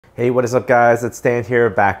Hey, what is up guys? It's Stan here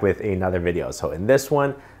back with another video. So in this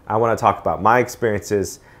one, I want to talk about my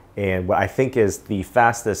experiences and what I think is the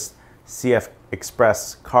fastest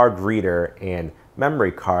CFexpress card reader and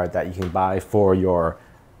memory card that you can buy for your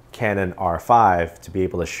Canon R5 to be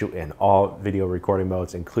able to shoot in all video recording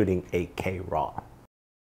modes, including 8K RAW.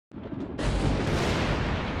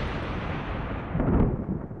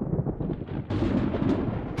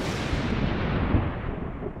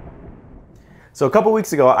 So a couple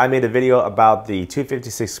weeks ago, I made a video about the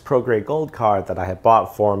 256 ProGrade Gold card that I had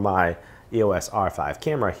bought for my EOS R5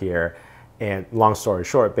 camera here. And long story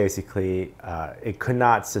short, basically, it could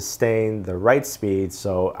not sustain the write speed,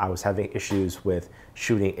 so I was having issues with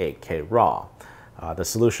shooting 8K RAW. The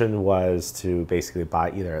solution was to basically buy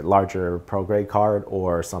either a larger ProGrade card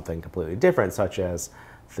or something completely different, such as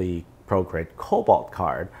the ProGrade Cobalt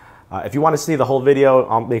card. If you want to see the whole video,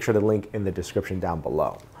 I'll make sure to link in the description down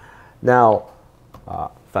below. Now,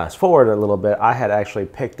 fast forward a little bit, I had actually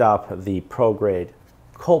picked up the ProGrade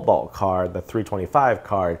Cobalt card, the 325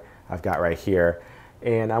 card I've got right here.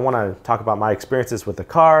 And I want to talk about my experiences with the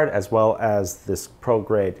card as well as this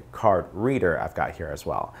ProGrade card reader I've got here as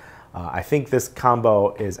well. I think this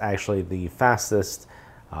combo is actually the fastest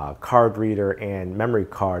card reader and memory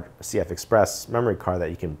card, CFexpress memory card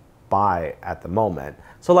that you can buy at the moment.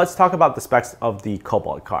 So let's talk about the specs of the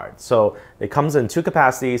Cobalt card. So it comes in two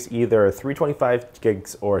capacities, either 325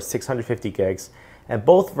 gigs or 650 gigs, and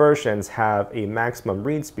both versions have a maximum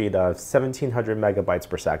read speed of 1700 megabytes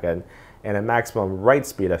per second and a maximum write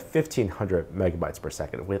speed of 1500 megabytes per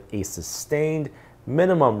second with a sustained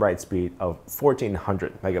minimum write speed of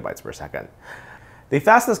 1400 megabytes per second. The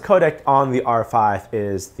fastest codec on the R5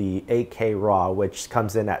 is the 8K RAW, which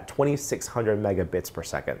comes in at 2600 megabits per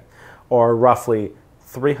second, or roughly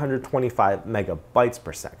 325 megabytes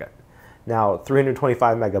per second. Now,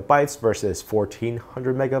 325 megabytes versus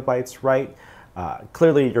 1400 megabytes, right?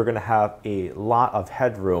 Clearly, you're going to have a lot of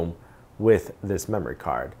headroom with this memory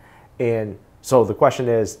card. And so the question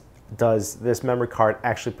is, does this memory card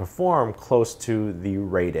actually perform close to the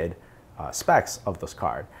rated specs of this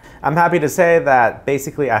card? I'm happy to say that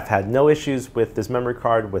basically I've had no issues with this memory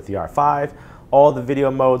card with the R5. All the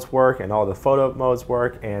video modes work and all the photo modes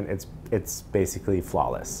work, and it's basically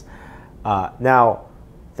flawless. Now,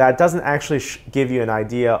 that doesn't actually give you an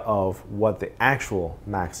idea of what the actual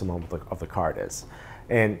maximum of the card is.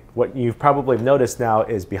 And what you've probably noticed now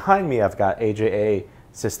is behind me, I've got AJA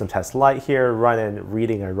System Test Lite here running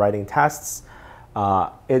reading and writing tests.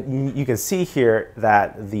 You can see here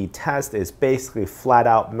that the test is basically flat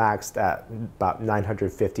out maxed at about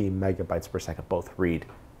 950 megabytes per second, both read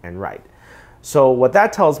and write. So what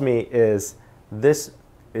that tells me is this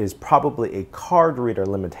is probably a card reader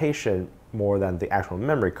limitation more than the actual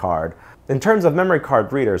memory card. In terms of memory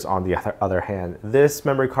card readers, on the other hand, this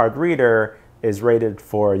memory card reader is rated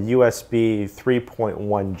for USB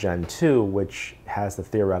 3.1 Gen 2, which has the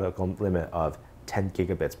theoretical limit of 10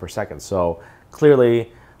 gigabits per second. So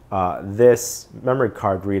clearly, this memory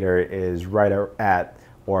card reader is right at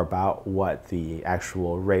or about what the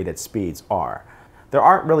actual rated speeds are. There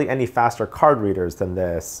aren't really any faster card readers than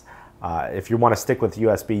this. If you want to stick with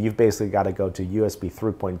USB, you've basically got to go to USB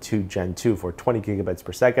 3.2 Gen 2 for 20 gigabits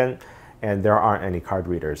per second, and there aren't any card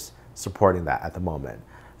readers supporting that at the moment.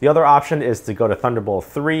 The other option is to go to Thunderbolt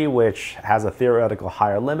 3, which has a theoretical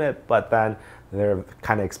higher limit, but then they're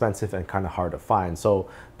kind of expensive and kind of hard to find. So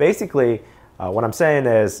basically, what I'm saying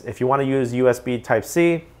is, if you want to use USB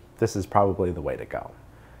Type-C, this is probably the way to go.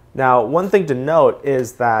 Now, one thing to note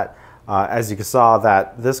is that, as you saw,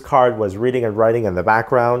 that this card was reading and writing in the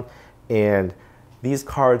background, and these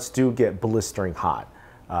cards do get blistering hot.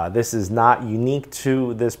 This is not unique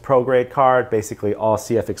to this ProGrade card. Basically, all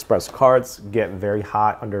CFexpress cards get very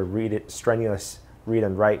hot under strenuous read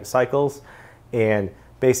and write cycles, and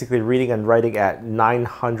basically reading and writing at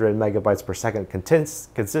 900 megabytes per second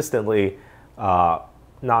consistently,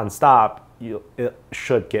 non-stop, it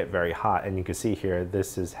should get very hot. And you can see here,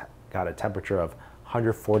 this has got a temperature of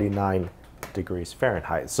 149 degrees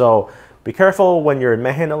Fahrenheit. So be careful when you're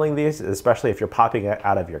handling these, especially if you're popping it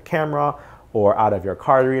out of your camera or out of your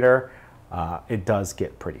card reader. It does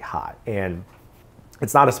get pretty hot. And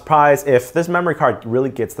it's not a surprise if this memory card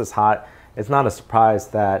really gets this hot. It's not a surprise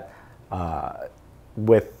that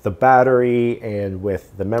with the battery and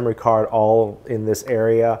with the memory card all in this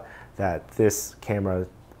area, that this camera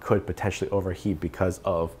could potentially overheat because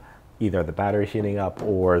of either the battery heating up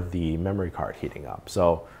or the memory card heating up.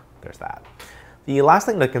 So there's that. The last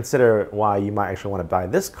thing to consider why you might actually want to buy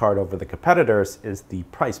this card over the competitors is the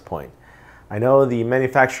price point. I know the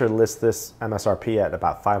manufacturer lists this MSRP at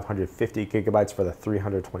about 550 gigabytes for the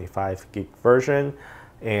 325 gig version,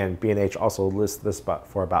 and B&H also lists this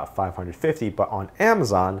for about $550, but on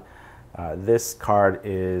Amazon, this card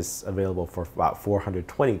is available for about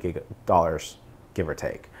 $420, give or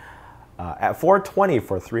take. At $420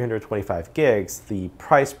 for 325 gigs, the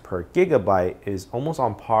price per gigabyte is almost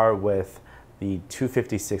on par with the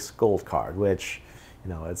 256 Gold card, which,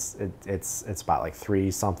 you know, it's about like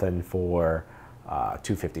 $3 something for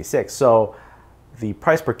 256. So the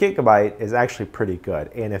price per gigabyte is actually pretty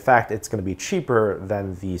good, and in fact, it's going to be cheaper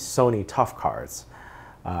than the Sony Tough cards.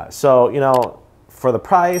 So, you know, for the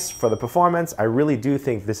price, for the performance, I really do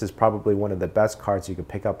think this is probably one of the best cards you can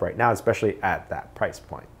pick up right now, especially at that price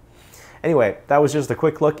point. Anyway, that was just a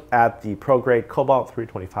quick look at the ProGrade Cobalt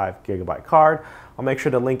 325GB card. I'll make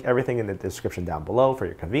sure to link everything in the description down below for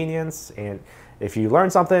your convenience. And if you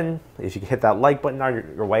learned something, if you can hit that like button on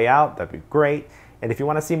your way out, that'd be great. And if you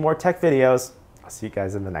want to see more tech videos, I'll see you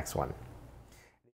guys in the next one.